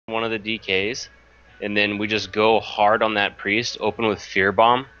one of the DKs, and then we just go hard on that priest, open with Fear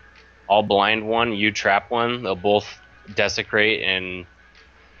Bomb. I'll blind one, you trap one, they'll both desecrate, and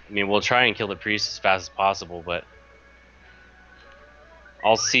I mean, we'll try and kill the priest as fast as possible, but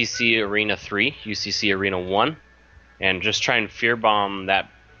I'll CC Arena 3, you CC Arena 1, and just try and Fear Bomb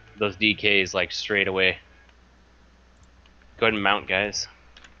those DKs like straight away. Go ahead and mount, guys.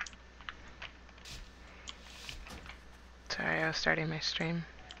 Sorry, I was starting my stream.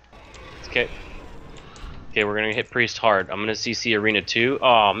 Okay. Okay, we're gonna hit priest hard. I'm gonna CC Arena 2.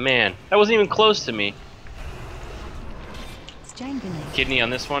 Oh man, that wasn't even close to me. Kidney on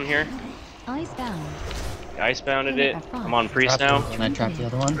this one here. Icebound. Icebounded it. I'm on priest now. Can I trap the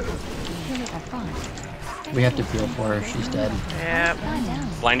other one? We have to peel for her. She's dead. Yep.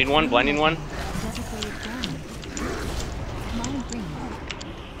 Blinding one. Blinding one.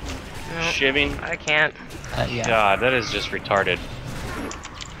 Nope, Shiving. I can't. Yeah. God, that is just retarded.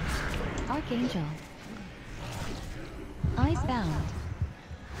 Archangel. Icebound.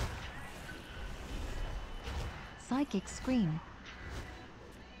 Psychic scream.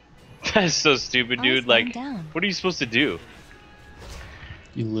 That is so stupid, dude. Like, Down. what are you supposed to do?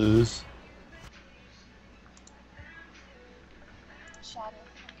 You lose.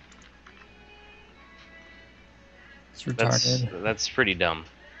 It's retarded. That's pretty dumb.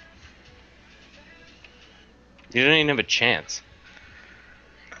 You didn't even have a chance.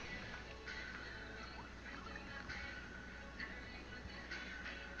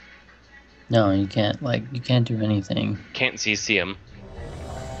 No, you can't. Like, you can't do anything. Can't CC him.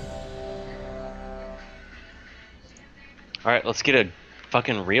 Alright, let's get a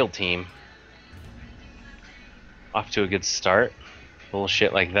fucking real team. Off to a good start.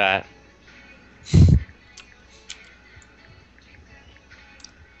 Bullshit like that.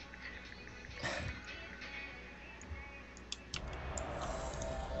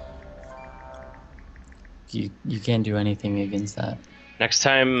 You can't do anything against that. Next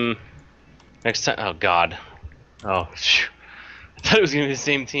time, oh god. Oh, phew. I thought it was gonna be the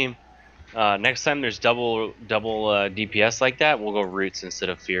same team. Next time there's double DPS like that, we'll go roots instead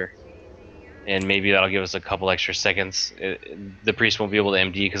of fear. And maybe that'll give us a couple extra seconds. The priest won't be able to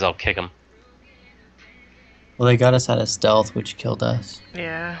MD because I'll kick him. Well, they got us out of stealth, which killed us.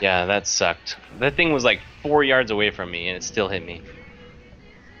 Yeah. Yeah, that sucked. That thing was like 4 yards away from me and it still hit me.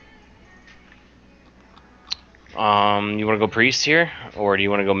 You want to go priest here, or do you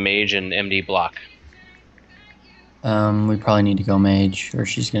want to go mage and MD block? We probably need to go mage, or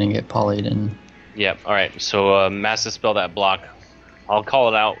she's gonna get polyed and... Yep, alright, so mass dispel that block. I'll call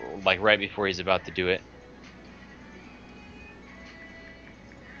it out like right before he's about to do it.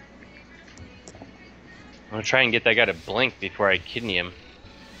 I'm gonna try and get that guy to blink before I kidney him.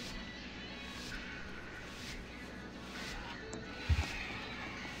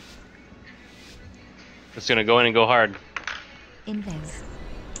 Just gonna go in and go hard. Invis.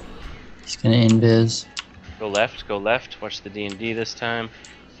 He's gonna invis. Go left, watch the D&D this time.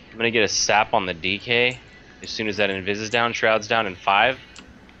 I'm gonna get a sap on the DK. As soon as that invis is down, shroud's down in 5,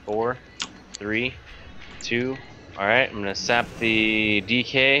 4, 3, 2. Alright, I'm gonna sap the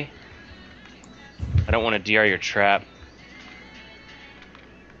DK. I don't want to DR your trap.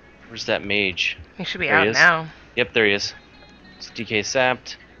 Where's that mage? He should be There he out is. now. Yep, there he is. It's DK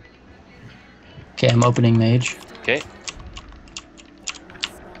sapped. Okay, I'm opening mage. Okay.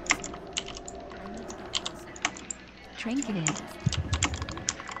 Trinketed.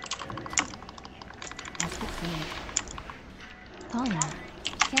 Poly.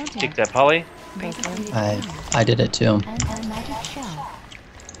 Counter. Take that poly. I did it too. And a magic shell.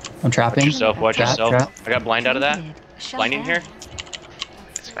 I'm trapping. Watch yourself, watch Trap, yourself. trap. I got blind out of that. Trinketed. Shut Blinding down. here.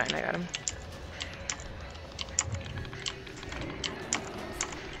 It's fine, I got him.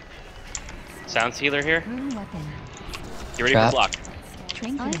 Sounds healer here. Rune weapon. Get ready Trap. for block.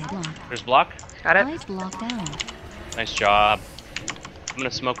 Trinketed. Block. There's block. Got it? Ice block down. Nice job. I'm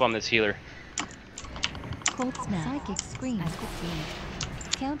gonna smoke on this healer. Cold snap. Psychic scream.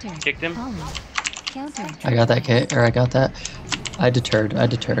 Counter. Kicked him. Poly. Counter. I got that K, or I got that. I deterred.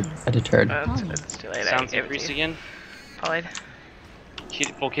 It's too late. Sounds I gave it priest to you. again. Polyed.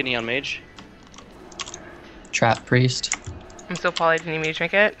 Full kidney on mage. Trap priest. I'm still polyed. Do you need me to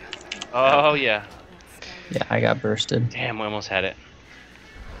drink it? Oh yeah. Yeah, I got bursted. Damn, we almost had it.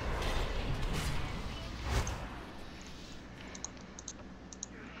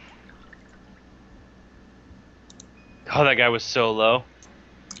 Oh, that guy was so low.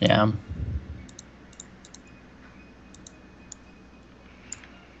 Yeah.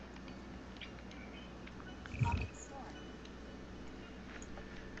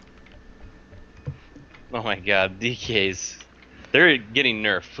 Oh my god, DKs. They're getting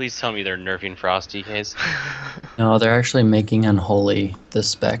nerfed. Please tell me they're nerfing Frost DKs. No, they're actually making Unholy the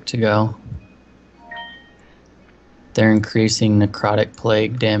spec to go. They're increasing Necrotic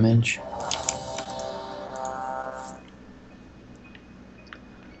Plague damage.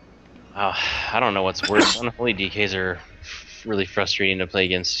 I don't know what's worse. Unholy DKs are really frustrating to play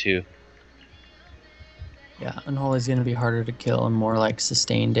against too. Yeah, Unholy's gonna be harder to kill and more like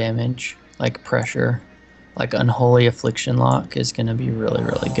sustained damage, like pressure. Like Unholy Affliction Lock is gonna be really,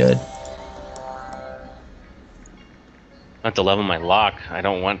 really good. Not to level my lock. I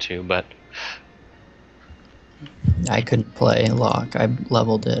don't want to, but I couldn't play Lock. I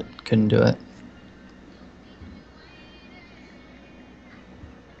leveled it, couldn't do it.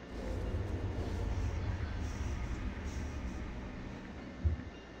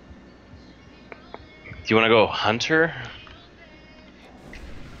 do you want to go Hunter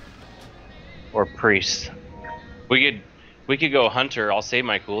or Priest? We could go Hunter. I'll save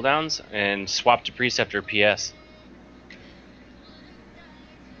my cooldowns and swap to Priest after PS.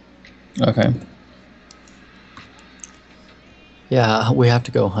 Okay. Yeah, we have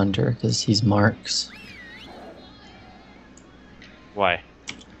to go Hunter because he's Marks. Why?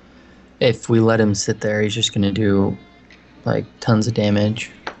 If we let him sit there, he's just gonna do like tons of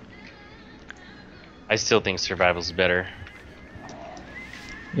damage. I still think Survival's better.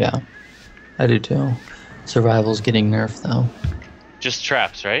 Yeah, I do too. Survival's getting nerfed though. Just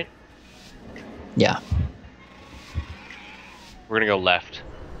traps, right? Yeah. We're gonna go left.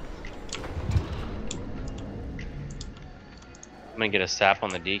 I'm gonna get a sap on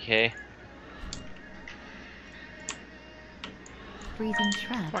the DK. Freezing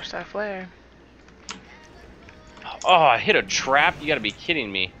trap. Watch that flare. Oh, I hit a trap? You gotta be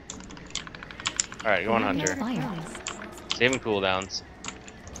kidding me. Alright, go on Hunter. Fire. Saving cooldowns.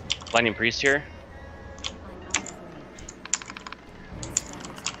 Lightning Priest here.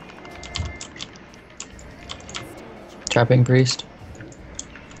 Trapping Priest.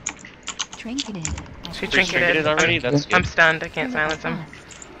 Trinketed. She Priest trinketed. already? That's I'm good. stunned. I can't silence him.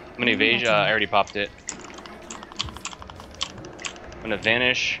 I'm gonna evade. I already popped it. I'm gonna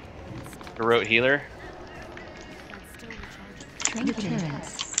vanish. Heroic healer.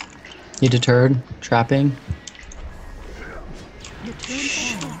 Deterrence. You deterred. Trapping.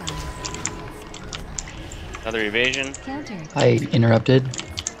 Deterrence. Another evasion. Counter. I interrupted.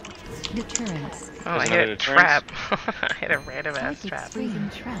 Deterrence. Oh, I There's hit another a trap. deterrence. I hit a random ass Psychic trap. freezing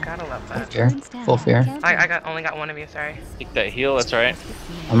trap. Gotta love Full that. fear. Full fear. Only got one of you. Sorry. Take that heal, that's alright.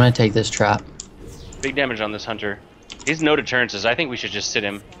 I'm gonna take this trap. Big damage on this Hunter. He's no deterrences. I think we should just sit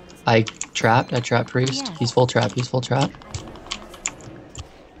him. I trapped Priest. Yes. He's full trap. He's full trap.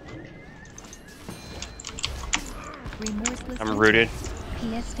 Remorseless I'm rooted.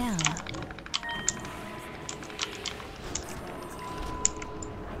 PS down.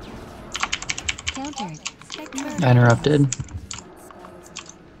 Countered. Spectre. I interrupted.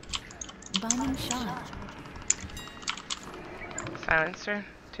 Bombing shot. Silencer.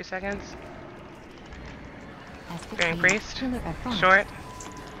 2 seconds. Aspect Bearing beam. Priest. Pillar of frost. Short.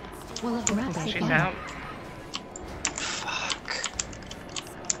 Will of the rapid She's fire. out. Fuck.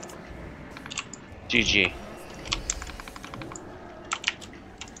 GG.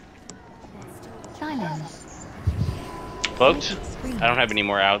 Silence. Cloaked? Psychic scream. I don't have any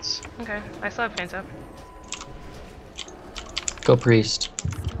more outs. Okay. I still have paints up. Go Priest.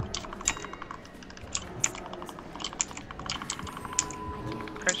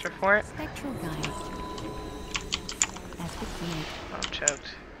 Pressure for it. Spectral guide. Aspect beam. Oh, I'm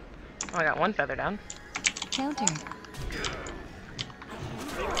choked. Oh, I got one feather down. Counter.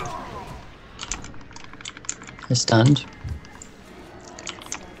 I stunned.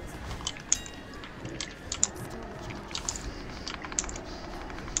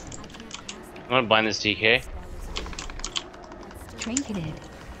 I'm gonna blind this DK. Trinketed.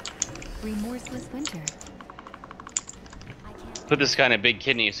 Remorseless winter. Put this guy in a big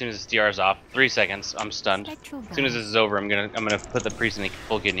kidney as soon as this DR is off. 3 seconds. I'm stunned. Spectral As soon as guide. this is over, I'm gonna put the priest in a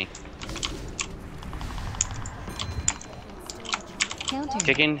full kidney. Counter.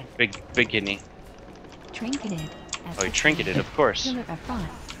 Kicking, big kidney. Trinketed. Oh, he Aspect trinketed, of course. Pillar of frost.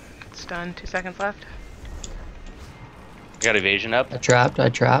 Stun. 2 seconds left. I got evasion up. I trapped.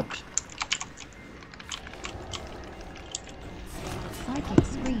 Psychic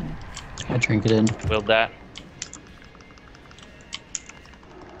scream. I trinketed. Willed that.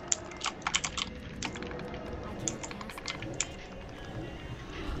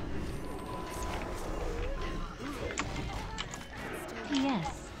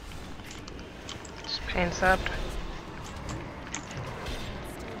 PS. Just pain subbed.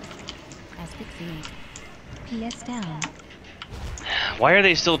 Aspect beam. PS down. Why are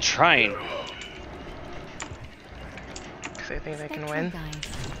they still trying? Because they think they can Spectral win. guys.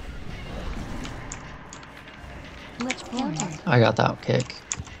 Lich portal. I got that kick.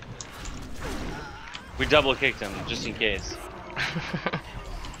 We double kicked him just in case.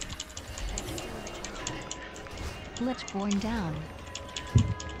 Lich born down.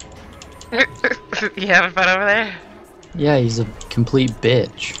 You having fun over there? Yeah, he's a complete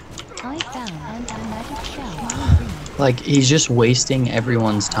bitch. I found a magic shell. Like, he's just wasting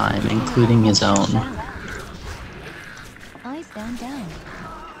everyone's time, including his own. Eyes down down.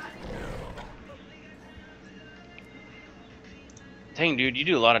 Dang, dude, you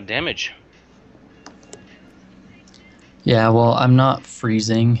do a lot of damage. Yeah, well, I'm not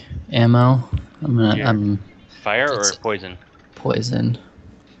freezing ammo. Yeah. I'm Fire or It's- poison? poison.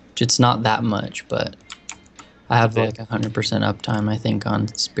 It's not that much, but I have Okay. like 100% uptime, I think, on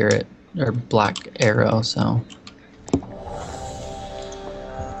Spirit or Black Arrow, so.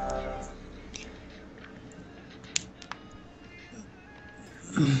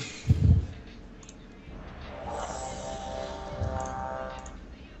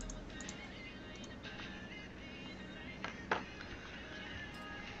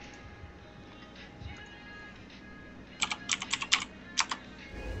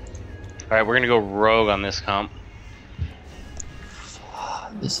 Alright, we're gonna go rogue on this comp.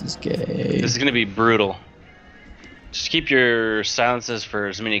 This is gay. This is gonna be brutal. Just keep your silences for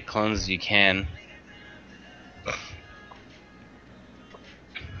as many clones as you can.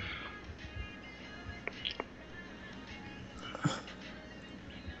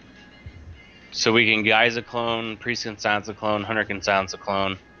 So we can Guy's a clone, Priest can silence a clone, Hunter can silence a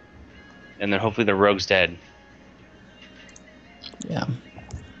clone, and then hopefully the rogue's dead. Yeah.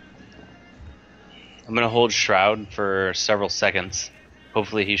 I'm gonna hold Shroud for several seconds.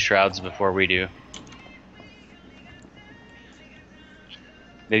 Hopefully he shrouds before we do.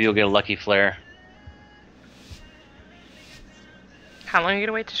 Maybe you'll get a lucky flare. How long are you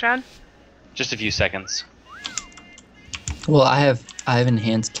gonna wait to shroud? Just a few seconds. Well, I have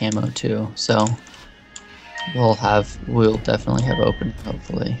enhanced camo too, so we'll definitely have open,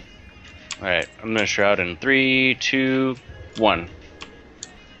 hopefully. Alright, I'm gonna shroud in 3, 2, 1.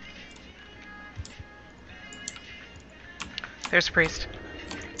 There's a priest.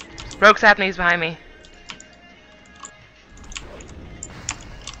 Rogue's happening, he's behind me.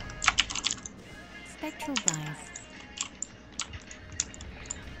 Spectral guys.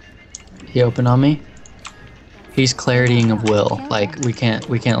 He opened on me. He's claritying of will. Like, we can't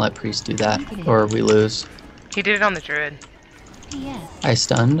let Priest do that, or we lose. He did it on the druid. PS. I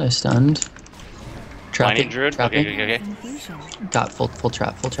stunned. Blinding Trapping. Druid? Trapping. Okay. Confusion. Got full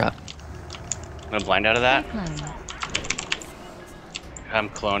trap. I'm gonna blind out of that. Cyclone. I'm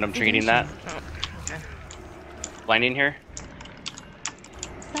cloned, I'm treating that. Oh, okay. Blinding here.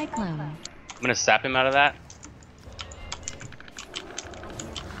 Cyclone. I'm gonna sap him out of that.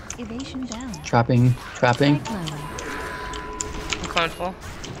 Evasion down. Trapping. Cyclone. I'm cloned full.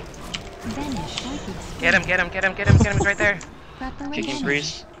 Vanish. Psychic Get him, he's right there. Preparation. Kicking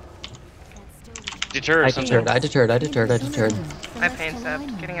Priest. Deter or I something. deterred. I pain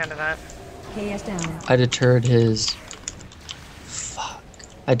stepped. Getting out of that. KS down. I deterred his. Fuck.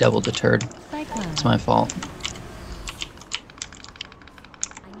 I double deterred. Cyclone. It's my fault.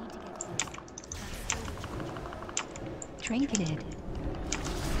 Trinketed.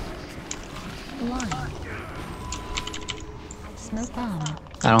 Blind. Smoke bomb.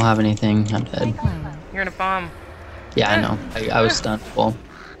 I don't have anything. I'm dead. Cyclone. You're in a bomb. Yeah, I know. I was stunned full.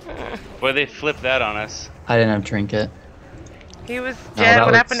 Boy, they flipped that on us. I didn't have trinket. He was No, dead. that What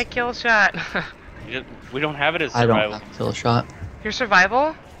was- happened to kill shot? We don't have it as I don't survival. have kill shot. Your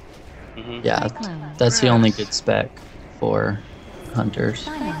survival? Mhm. Yeah, Cyclone. that's the only Gross. good spec for hunters.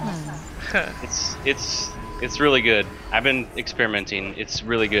 Cyclone. It's really good. I've been experimenting. It's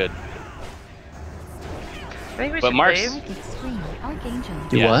really good. I think we But should Mark's- leave. Psychic scream. Archangel.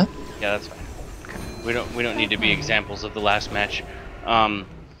 Do Yeah. what? Yeah, that's fine. We don't need to be examples of the last match. I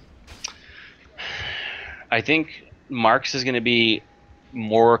think Marks is going to be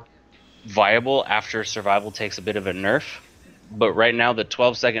more viable after survival takes a bit of a nerf. But right now, the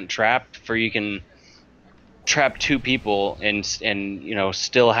 12-second trap for you can trap 2 people and you know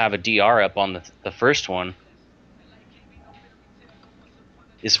still have a DR up on the first one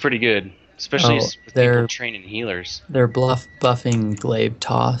is pretty good, especially Oh, with they're- people training healers They're buffing glaive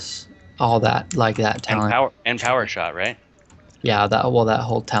toss, all that like that talent. and power shot, right? Yeah, that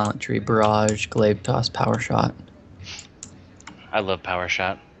whole talent tree: barrage, glaive toss, power shot. I love power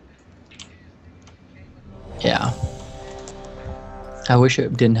shot. Yeah. I wish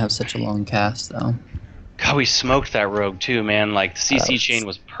it didn't have such a long cast though. God, Oh, we smoked that rogue too, man. Like the CC was- chain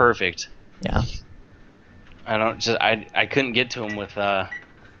was perfect. Yeah. I couldn't get to him with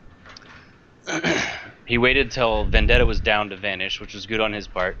he waited till Vendetta was down to vanish, which was good on his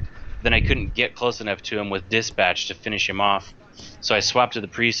part. Then I couldn't get close enough to him with dispatch to finish him off. So I swapped to the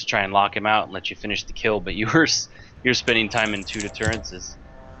priest to try and lock him out and let you finish the kill, but you're spending time in 2 deterrences.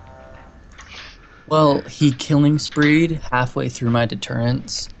 Well, he killing spreed halfway through my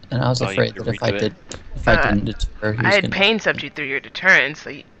deterrence, and I was Oh, you afraid could that redo it. if I didn't deter, he I was had gonna. pain subbed you through your deterrence,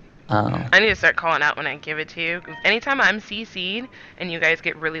 so Oh. I need to start calling out when I give it to you. 'Cause anytime I'm CC'd and you guys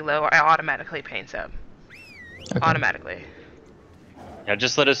get really low, I automatically pain sub. Okay. Automatically. Yeah,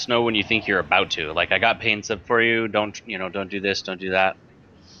 just let us know when you think you're about to. Like I got pain sub for you. Don't do this, don't do that.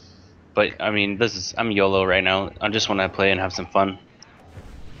 But I mean, I'm YOLO right now. I just want to play and have some fun.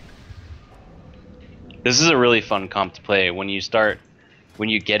 This is a really fun comp to play when you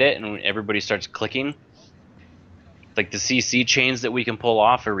get it and when everybody starts clicking. Like the CC chains that we can pull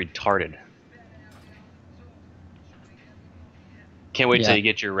off are retarded. Can't wait till you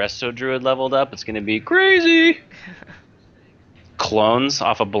get your Resto Druid leveled up. It's gonna be crazy. Clones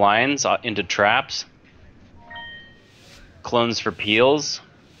off of blinds into traps. Clones for peels.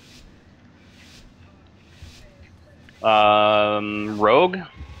 Rogue.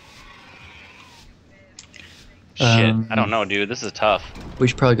 Shit, I don't know, dude. This is tough. We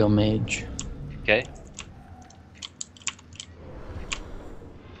should probably go mage. Okay.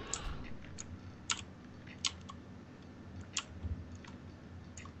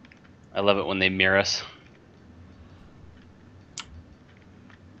 I love it when they mirror us.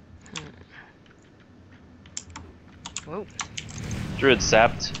 Whoa. Druid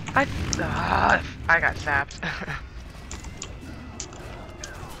sapped. I got sapped.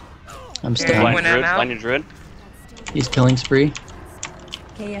 I'm Yeah, stunned. when I'm out. Blinded Druid. He's killing spree.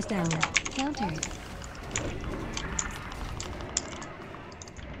 KS down. Countered.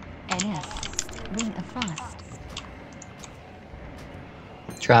 NS. Ring of Frost.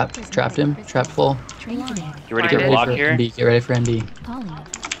 Trapped him. Trapped full. Trinketed. You ready Get to ready block for here? NB. Get ready for NB. Poly.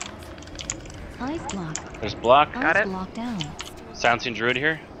 Ice block. There's block. Got Ice it. block down. Silencing Druid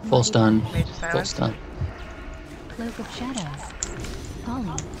here. Full stun. Mage of Full silence. stun. Cloak of shadows. Poly.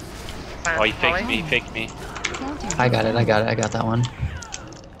 Oh, he faked Poly. me. He faked me. Countered. I got it. I got that one.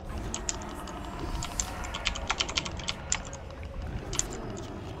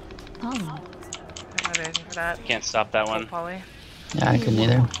 Poly. I'm not anything for that. Can't stop that Full one. poly. Yeah, I couldn't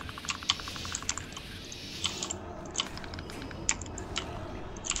either.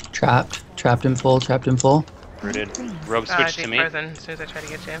 Trapped him full. Trapped him full. Rooted. Rogue switched to Deep me. frozen as soon as I try to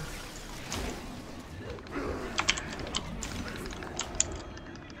get you.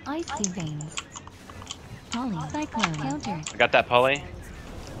 Icy veins. Poly. Cyclone. Countered. I got that poly.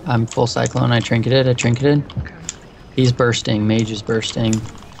 I'm full cyclone. I trinketed. Okay. He's bursting. Mage is bursting.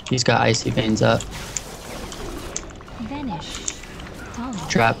 He's got icy veins up. Vanish. Poly.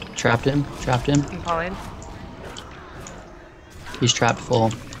 Trapped him. I'm polyed. He's trapped full.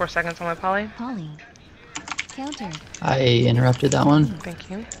 4 seconds on my poly. Poly. Countered. I interrupted that one. Thank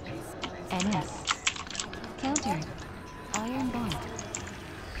you. NS. Countered. Iron bar.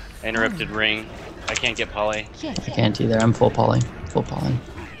 I interrupted ring. I can't get poly. Kick. I can't either. I'm full poly. Full poly.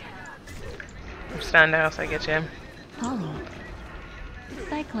 I'm stunned now, so I get you. Poly.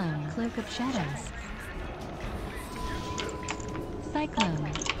 Cyclone. Cloak of shadows.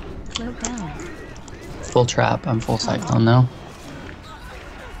 Cyclone. Cloak down. Full trap. I'm full cyclone now.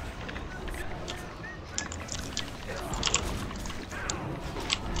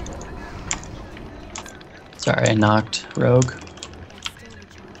 Sorry, I knocked rogue.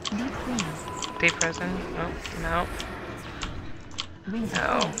 Deep freeze. Deep frozen. Oh, no. Ring of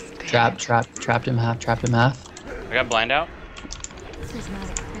No. frost. Trapped him half. I got blind out.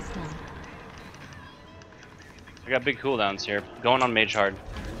 Prismatic crystal. I got big cooldowns here. Going on mage hard.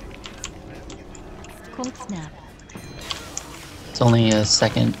 Cold snap. It's only a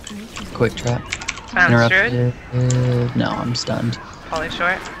second. Quick trap. Silence druid. Interrupted. No, I'm stunned. Poly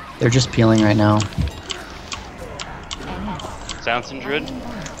short. They're just peeling right now. NS. Silencing Druid. Iron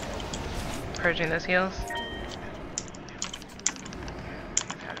bar. Purging those heals.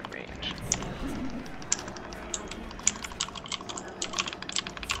 Out of range.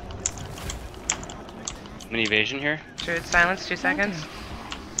 Mini evasion here. Druid silence, 2 seconds.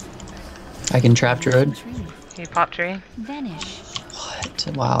 I can trap druid. Tree. You pop tree. Vanish. What?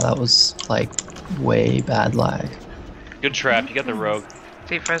 Wow, that was like way bad lag. Good trap. You got the rogue.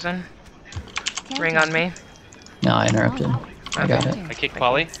 Deep frozen. Counter. Ring on me. No, I interrupted. I got it. I kick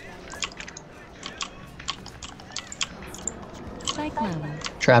poly. Cyclone.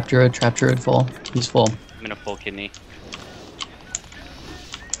 Trap druid full. He's full. I'm in a full kidney.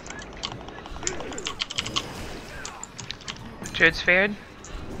 Druid's fared.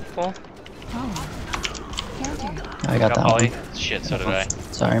 Full. Polly. Counter. I got that Poly. one. Shit, so did I.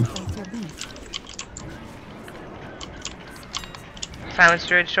 Sorry. Place your beast. Silence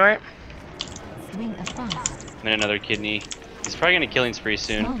Druid short. Ring of frost. I'm in another kidney. He's probably gonna killing spree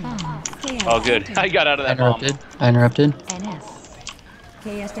soon. Bomb. Chaos. Oh, good. Counter. I got out of I that bomb. interrupted. I interrupted. NS.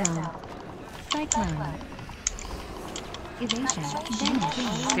 Chaos down. Cyclone. Evasion.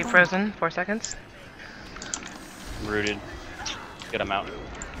 Vanish. Deep frozen. 4 seconds. I'm rooted. Get him out.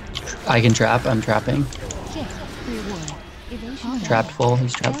 I can trap. I'm trapping. Kick. Clear wood. Evasion. Trapped full.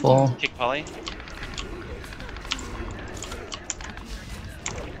 He's trapped full. Kick Poly.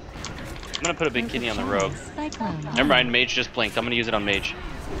 I'm gonna put a big kidney on the rogue. Cyclone. Never mind, mage just blinked. I'm gonna use it on mage.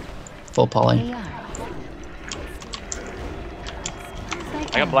 Full poly. AR.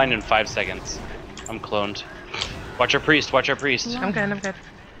 I got blind in 5 seconds. I'm cloned. Watch our priest. Watch our priest. I'm good. I'm good.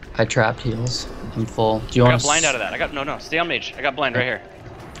 I trapped heals. I'm full. Do you I want got blind out of that. I got no. Stay on mage. I got blind right here.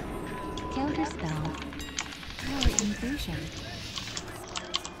 Counter spell. Power infusion.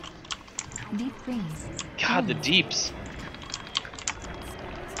 Deep freeze. God, the deeps.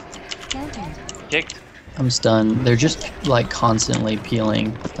 Counter. Kicked. I'm stunned. They're just like constantly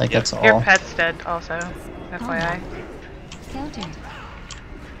peeling. Like Yep. that's Your all. pet's dead also. FYI. Counter.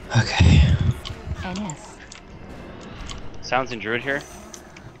 Okay. NS. Sounds in druid here.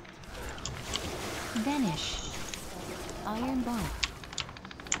 Vanish. Iron bar.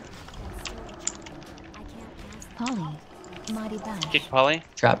 Polly. Mighty bash. Kick Poly.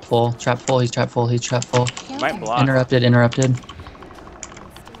 Trap full. Trap full. He's trap full. He's trap full. Might block. Interrupted. Interrupted.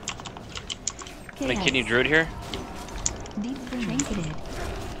 I'm gonna kidney druid here. Deep freeze.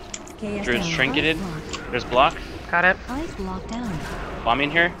 Trinketed. Chaos Druid's down. trinketed. Ice block. There's block. Got it. Ice block down.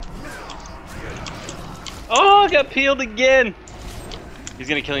 Bombing here. Oh, I got peeled again. He's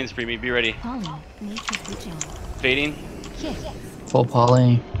gonna killing spree me. Be ready. Polly. Nature switching. Fading. Kick. Full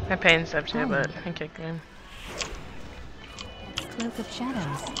poly. I pain sub too, but I kicked him. Cloak of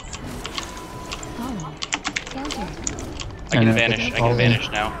shadows. Polly. Counter. I can know, vanish. I kick can Poly.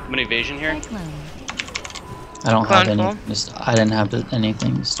 vanish now. I'm gonna evasion here. Cyclone. I don't have Clone any. full. I didn't have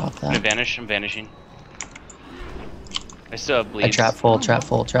anything to stop I'm gonna that. vanish. I'm vanishing. I still have I bleeds. trap full. Trap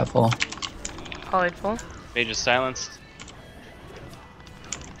full. Trap full. Polyed full. Mage is silenced.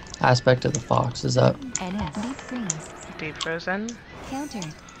 Aspect of the fox is up. NS. Deep freeze. Deep frozen. Counter.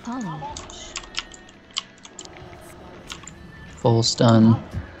 Polly. Full stun.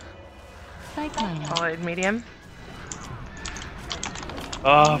 Cyclone. Polyed medium.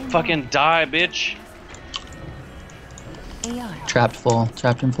 Oh, fucking die, bitch. AR. Trapped full.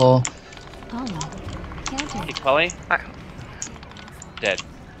 Trapped in full. Polly. Counter. Kick Poly. Ah, Dead.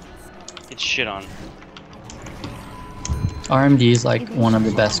 Get shit on. RMD is like one of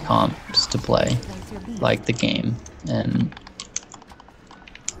the best comps to play, Place your beast. like the game, and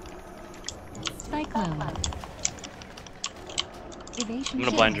Cyclone. Evasion. I'm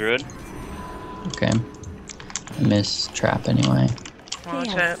gonna blind druid. okay. I miss trap anyway. watch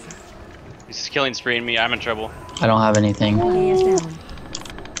Chaos. it. He's killing spreeing me. I'm in trouble. I don't have anything. Chaos down.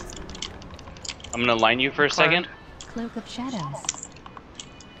 I'm gonna line you for a second. Cloak of shadows.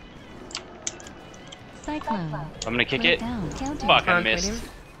 Cyclone. I'm gonna kick Cloak it. down. Counter. Fuck, I Clone missed. medium.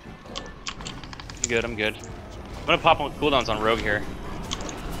 I'm good. I'm good. I'm gonna pop on cooldowns on rogue here.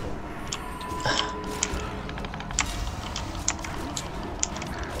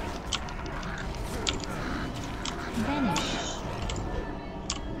 Vanish.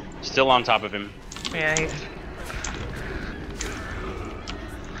 Still on top of him. Yeah, he's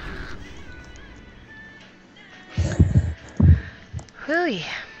Hooey.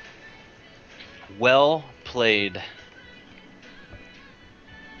 Well played.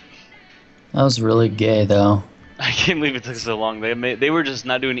 That was really gay though. I can't believe it took so long. They were just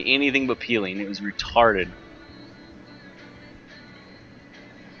not doing anything but peeling. It was retarded.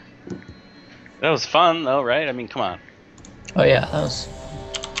 That was fun though, right? I mean, come on. Oh yeah, that was.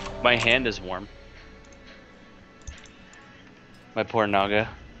 My hand is warm. My poor Naga.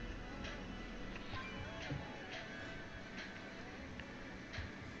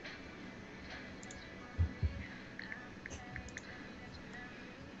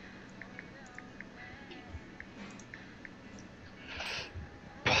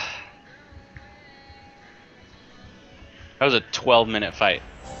 That was a 12-minute fight.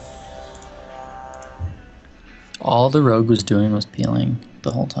 All the rogue was doing was peeling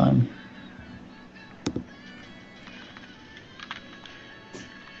the whole time.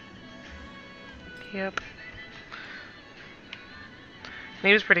 Yep.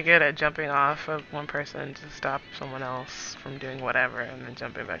 He was pretty good at jumping off of one person to stop someone else from doing whatever and then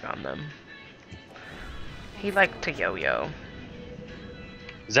jumping back on them. He liked to yo-yo.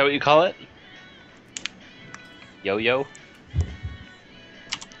 Is that what you call it? Yo-yo?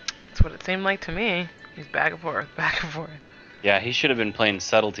 That's what it seemed like to me. He's back and forth, back and forth. Yeah, he should have been playing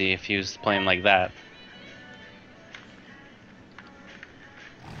subtlety if he was playing like that.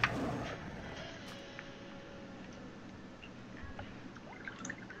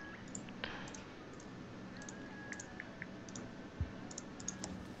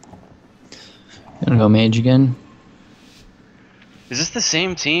 Gonna go mage again. Is this the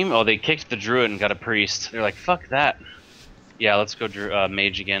same team? Oh, they kicked the druid and got a priest. They're like, fuck that. Yeah, let's go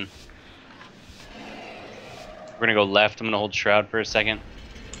mage again. We're gonna go left. I'm gonna hold shroud for a second.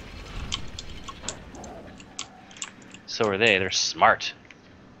 So are they. They're smart.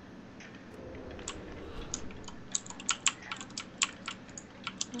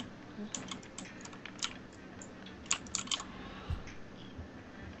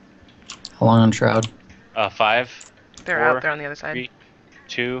 How long on shroud? 5. They're 4, out there on the other side. 3,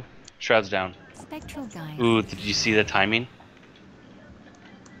 2. Shroud's down. Spectral guide. Ooh, did you see the timing?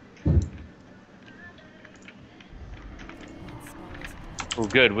 Oh,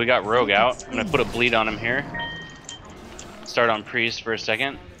 good. We got Rogue out. I'm gonna put a bleed on him here. Start on Priest for a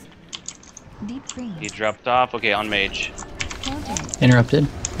second. Deep freeze. He dropped off. Okay, on Mage. Closer. Interrupted.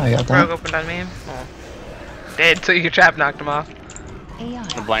 I got Rogue that. opened on me. Oh. Dead, so your trap knocked him off. AI.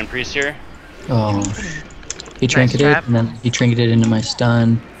 The Blind Priest here. Oh, he Nice trinketed, trap. and then he trinketed into my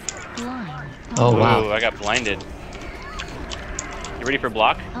stun. Blind. Oh, Ooh, wow. I got blinded. You ready for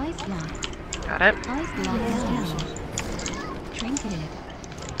block? Ice lock. Got it. Ice lock down. Trinketed.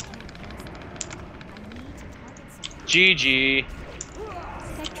 GG.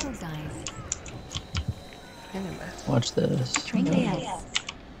 Spectral guide. Watch this. Trinketed.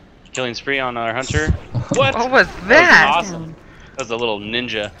 Killing spree on our hunter. What? What was That that? was awesome. That was a little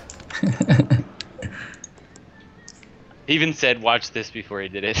ninja. He even said, "Watch this" before he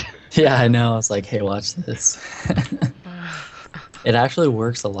did it. Yeah, I know. I was like, hey, watch this. It actually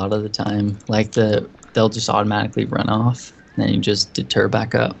works a lot of the time. Like they'll just automatically run off, and then you just deter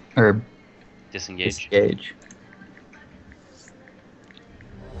back up or Disengage. disengage.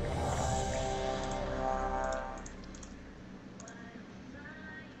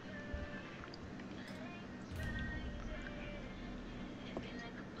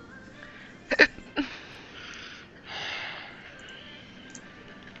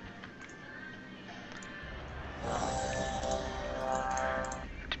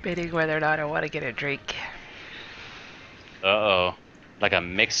 Debating whether or not I want to get a drink. Uh-oh. Like a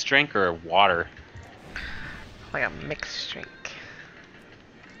mixed drink or water? Like a mixed drink.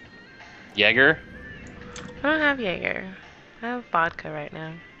 Jaeger? I don't have Jaeger. I have vodka right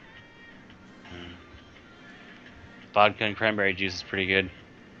now. Vodka and cranberry juice is pretty good.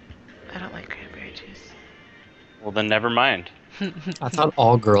 I don't like cranberry juice. Well, then never mind. I thought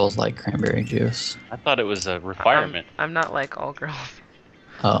all girls like cranberry juice. I thought it was a requirement. I'm not like all girls.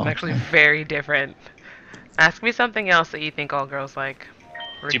 Oh, I'm actually okay. very different. Ask me something else that you think all girls like.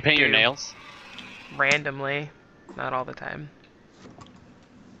 Or Do you paint your do nails? randomly, not all the time.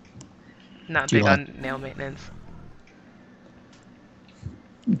 Not Do you big like- on nail maintenance.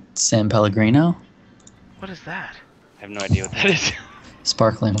 San Pellegrino, What is that? I have no idea what that is.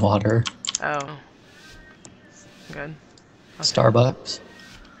 sparkling water, Oh. Good. Starbucks.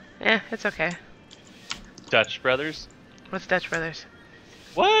 Yeah, it's okay. Dutch Brothers? What's Dutch Brothers?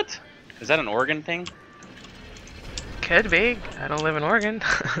 What? Is that an Oregon thing? Could be. I don't live in Oregon.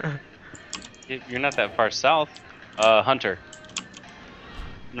 You're not that far south. Hunter.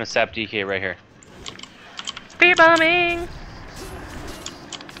 I'm gonna sap DK right here. Speed bombing!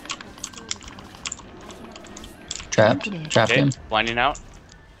 Trapped. Trapped Okay, him. blinding out.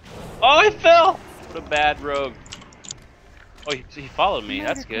 Oh, I fell! What a bad rogue. Oh, he followed me.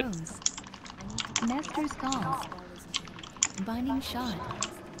 That's Murder good. crows. Master's calls. Binding shot.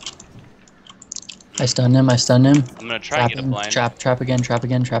 I stunned him. I stunned him. I'm gonna try and get a Trapping. blind. Trap again. Trap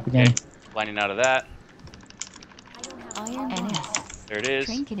again. Trap again. Okay, blinding out of that. Iron bar. There it is.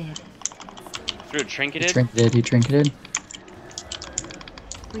 Trinketed. Threw a He trinketed. trinketed. He trinketed.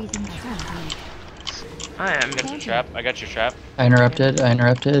 Freezing trap. I am. I got your trap. I got your trap. I interrupted. I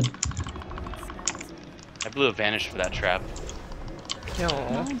interrupted. I blew a vanish for that trap. Yo,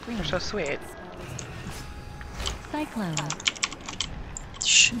 Long green. you're so sweet. Cyclone.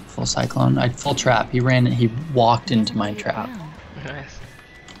 Shh, full cyclone. I full trap. He ran. He walked into my trap. Down. Nice.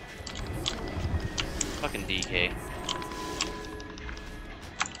 Fucking DK.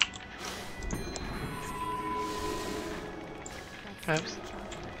 Oops.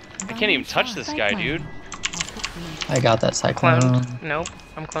 can't even touch this guy, dude. I got that cyclone. Cloned. Nope.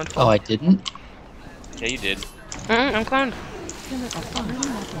 I'm cloned full. Oh, I didn't? Yeah, you did. I'm cloned.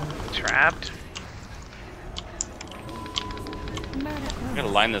 Trapped. I gotta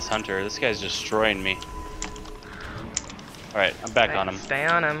line this hunter. This guy's destroying me. Alright, I'm back on him. Stay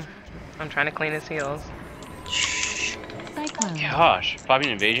on him. I'm trying to clean his heels. Cyclone. Gosh,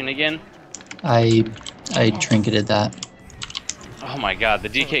 popping invasion again? I trinketed that. Oh my god, the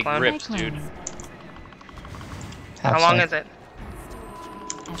DK Clone. grips, dude. Half How long cyc- is it?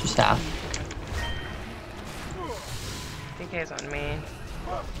 Just half. DK's on me.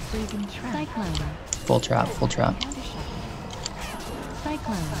 Freezing trap. Cyclone. Full trap, full trap. Countershot.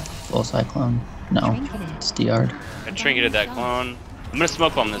 Cyclone. Full cyclone. No, Trinketed. it's DR'd. I trinketed that clone. I'm gonna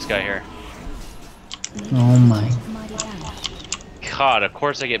smoke bomb this guy here. Oh my. Mighty dash. God, of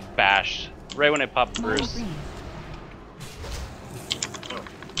course I get bashed. Right when I pop Mighty Bruce. ring.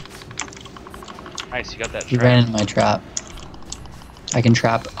 Nice, you got that He trap. ran into my trap. I can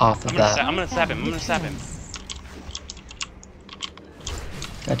trap off of I'm that. gonna stab him. I'm gonna stab him.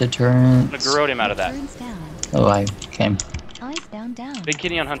 Got I'm deterrent. gonna garrote him out of that. Turns down. Oh, I came. Eyes down down. Big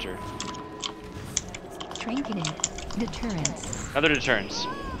kitty on hunter. Trinketed. Deterrence. Another deterrence.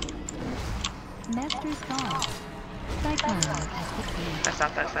 Master's call. Cyclone. I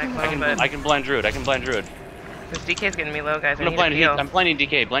stopped that I cyclone, can but I can blind druid. I can blind druid. this DK's getting me low, guys. I I'm need gonna to blind. heal. I'm blinding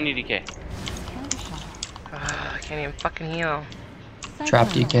DK. Blinding DK. Countershot. I can't even fucking heal. Trap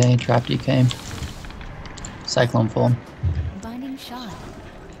Cyclone. DK, trap DK. Cyclone full. Binding shot.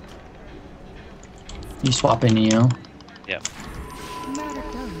 You swap into you. Yep. Murder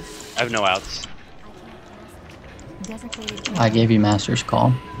goes. I have no outs. Desecrated. I gave you Master's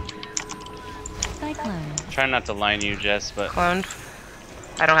Call. Cyclone. Trying not to line you, Jess, but Cloned.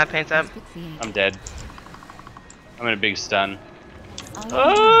 I don't have paints up. Asphyxiate. I'm dead. I'm in a big stun. Iron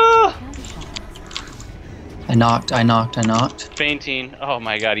Ah! Countershot. I knocked. Fainting. Oh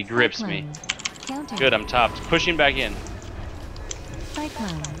my god, he grips me. Cyclone. Counter. Good, I'm topped. Pushing back in.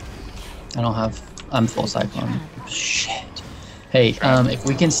 Cyclone. I don't have. I'm full cyclone. Shit. Hey, if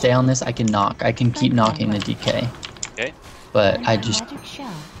we can stay on this, I can knock. I can keep knocking the DK. Okay. But I just, Magic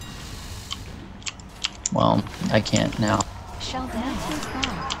shell. well, I can't now. Shell down. Master's call.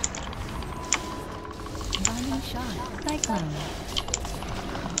 Binding shot. Cyclone.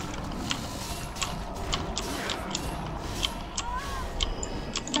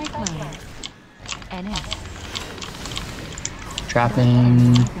 Cyclone. NS.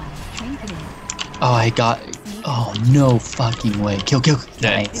 Trapping. Trinketed. Oh, I got. Oh, no fucking way. Kill. Dead.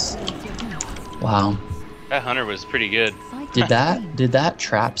 Nice. Wow. That hunter was pretty good. Did that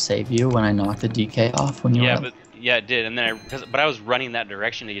trap save you when I knocked the DK off when you Yeah, were? but yeah, it did. And then but I was running that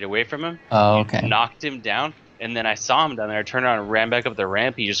direction to get away from him. Oh, okay. Knocked him down, and then I saw him down there. I turned around and ran back up the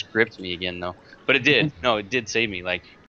ramp. He just gripped me again, though. But it did. No, it did save me. Like